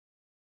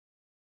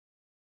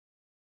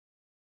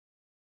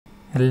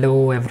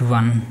Hello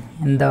everyone.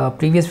 In the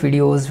previous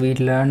videos we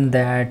learned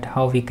that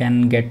how we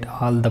can get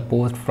all the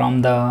posts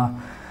from the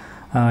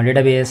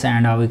database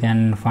and how we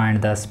can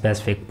find the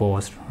specific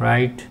post,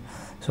 right?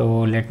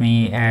 So let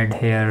me add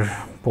here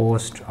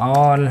post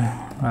all,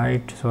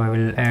 right? So I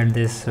will add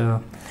this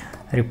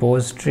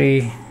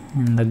repository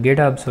in the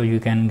GitHub so you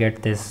can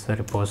get this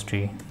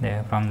repository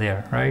there from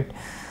there, right?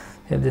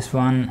 Save this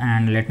one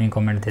and let me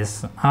comment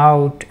this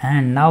out.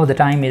 And now the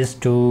time is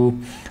to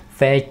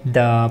fetch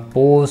the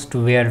post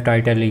where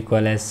title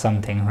equal as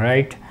something,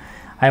 right?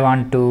 I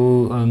want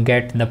to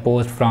get the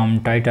post from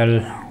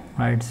title,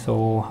 right?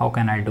 So how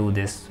can I do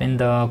this? In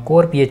the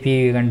core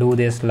PHP you can do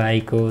this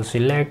like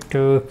select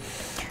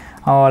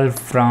all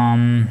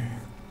from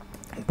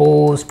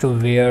post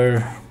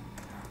where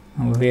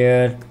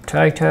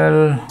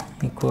title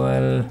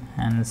equal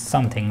and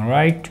something,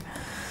 right?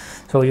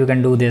 So you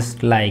can do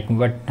this like,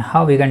 but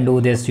how we can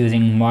do this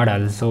using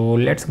model? So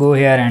let's go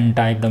here and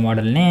type the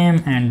model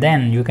name, and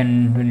then you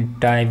can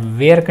type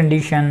where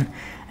condition,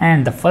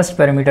 and the first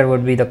parameter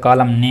would be the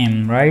column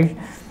name, right?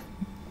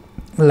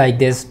 Like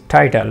this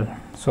title.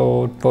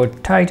 So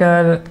put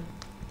title,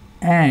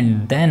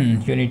 and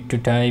then you need to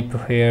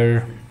type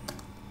here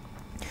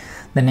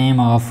the name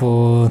of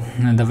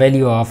the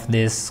value of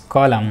this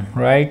column,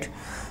 right?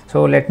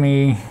 So let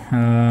me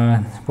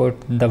put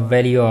the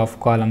value of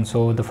column.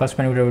 So the first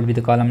parameter would be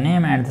the column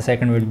name and the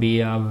second would be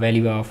a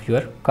value of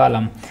your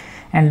column,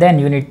 and then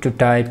you need to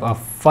type a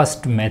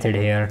first method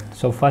here.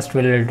 So first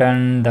will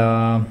return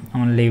the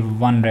only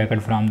one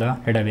record from the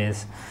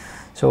database.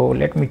 So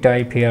let me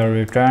type here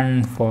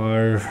return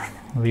for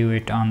view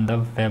it on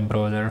the web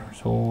browser.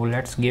 So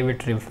let's give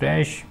it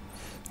refresh,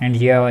 and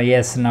here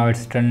yes, now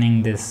it's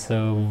turning this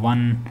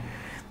one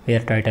where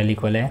title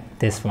equal a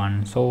this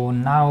one. So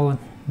now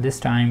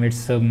this time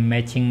it's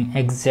matching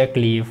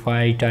exactly. If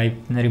I type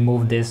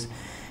remove this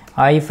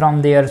I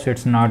from there, so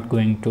it's not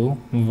going to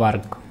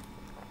work.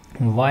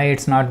 Why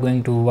it's not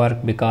going to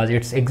work? Because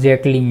it's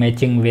exactly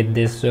matching with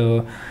this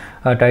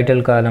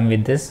title column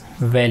with this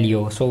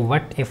value. So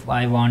what if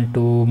I want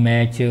to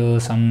match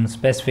some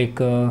specific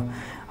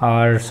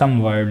or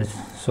some words?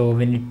 So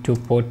we need to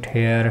put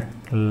here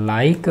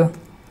like,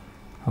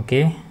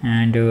 okay,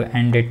 and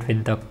end it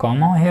with the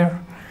comma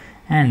here,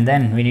 and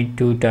then we need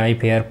to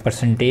type here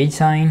percentage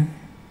sign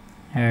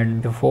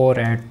and before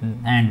at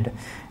end,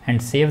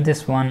 and save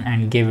this one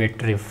and give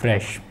it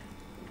refresh.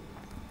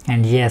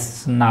 And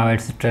yes, now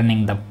it's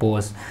turning the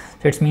post.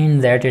 So it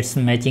means that it's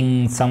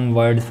matching some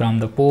words from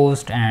the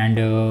post and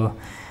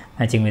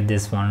matching with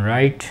this one,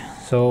 right?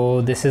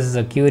 So this is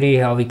a query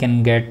how we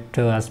can get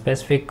a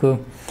specific.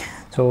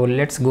 So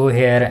let's go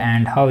here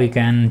and how we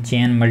can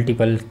chain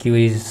multiple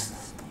queries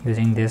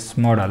using this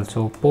model.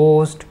 So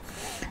post,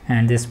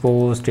 and this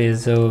post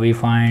is we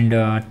find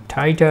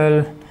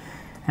title,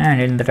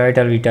 and in the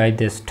title we type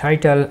this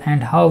title.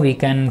 And how we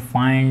can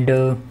find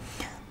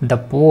the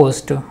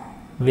post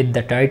with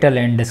the title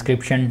and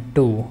description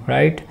too,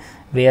 right?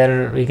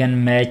 Where we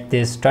can match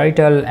this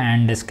title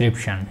and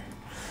description.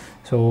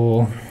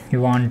 So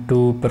you want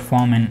to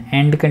perform an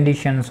end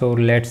condition, so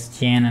let's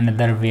chain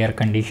another where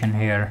condition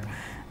here,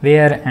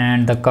 where,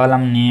 and the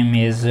column name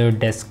is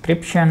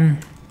description,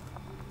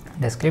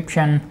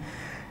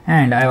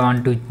 and I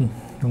want to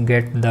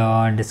get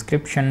the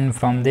description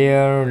from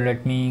there.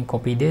 Let me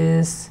copy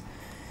this,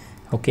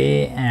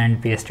 okay, and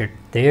paste it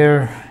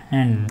there,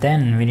 and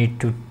then we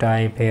need to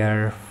type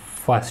here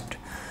first.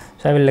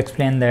 So I will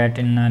explain that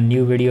in a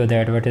new video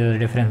that what is the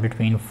difference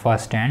between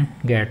first and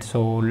get.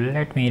 So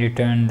let me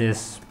return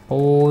this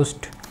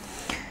post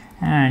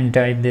and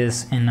type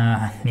this in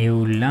a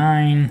new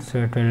line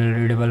so it will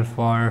readable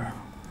for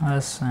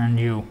us and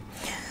you.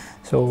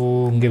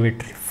 So give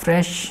it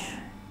refresh,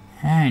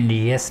 and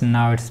yes,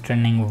 now it's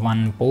turning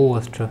one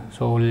post.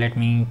 So let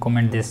me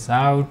comment this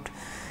out.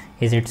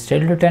 Is it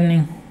still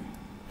returning?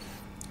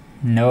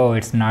 No,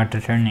 it's not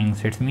returning.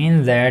 So it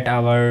means that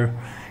our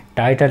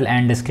title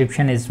and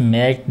description is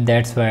matched,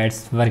 that's why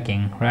it's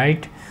working,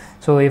 right?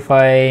 So if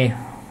I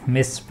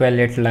misspell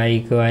it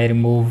like I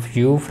remove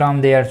you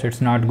from there, so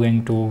it's not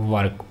going to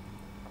work.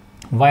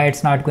 Why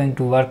it's not going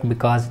to work?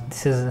 Because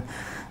this is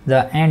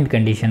the end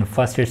condition.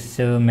 First it's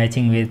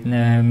matching with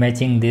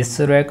matching this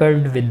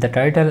record with the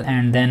title,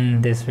 and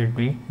then this will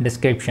be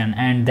description,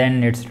 and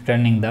then it's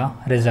returning the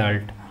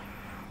result,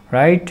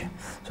 right?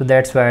 So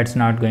that's why it's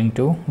not going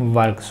to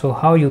work. So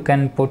how you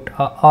can put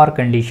a or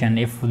condition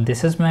if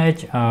this is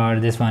match or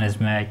this one is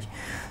match?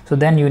 So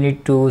then you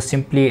need to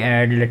simply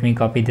add, let me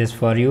copy this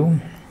for you,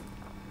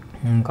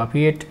 and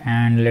copy it,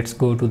 and let's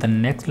go to the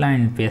next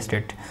line and paste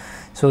it.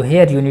 So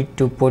here you need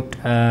to put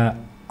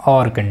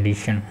or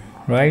condition,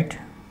 right?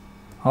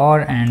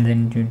 Or, and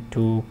then you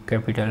to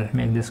capital,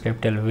 make this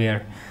capital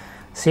where.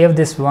 Save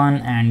this one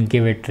and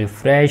give it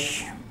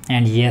refresh,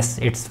 and yes,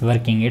 it's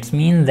working. It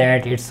means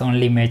that it's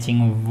only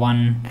matching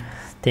one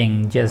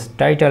thing, just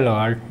title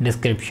or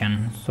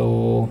description.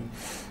 So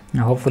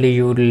hopefully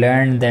you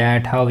learned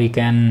that how we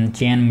can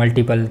chain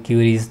multiple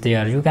queries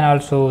there. You can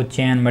also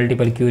chain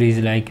multiple queries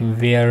like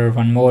where,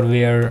 one more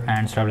where,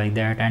 and stuff like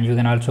that. And you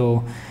can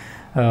also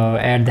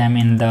add them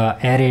in the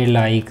array,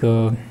 like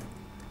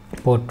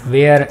put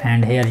where,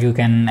 and here you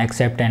can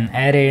accept an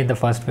array. The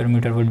first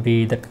parameter would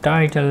be the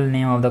title,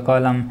 name of the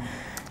column,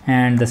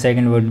 and the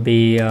second would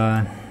be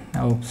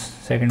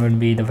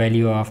the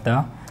value of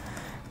the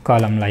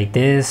column, like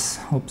this,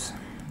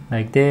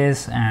 like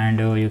this. And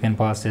you can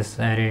pass this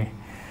array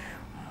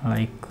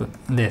like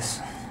this.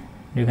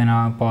 You can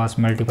pass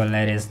multiple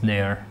arrays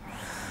there.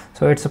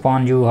 So it's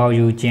upon you how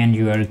you change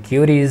your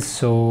queries.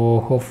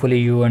 So hopefully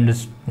you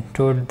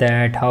understood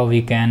that how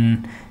we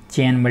can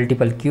chain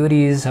multiple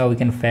queries, how we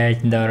can fetch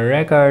the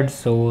records.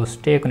 So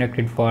stay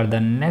connected for the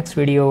next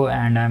video,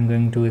 and I'm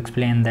going to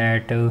explain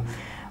that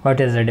what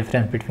is the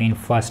difference between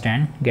first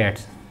and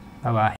gets. Bye bye.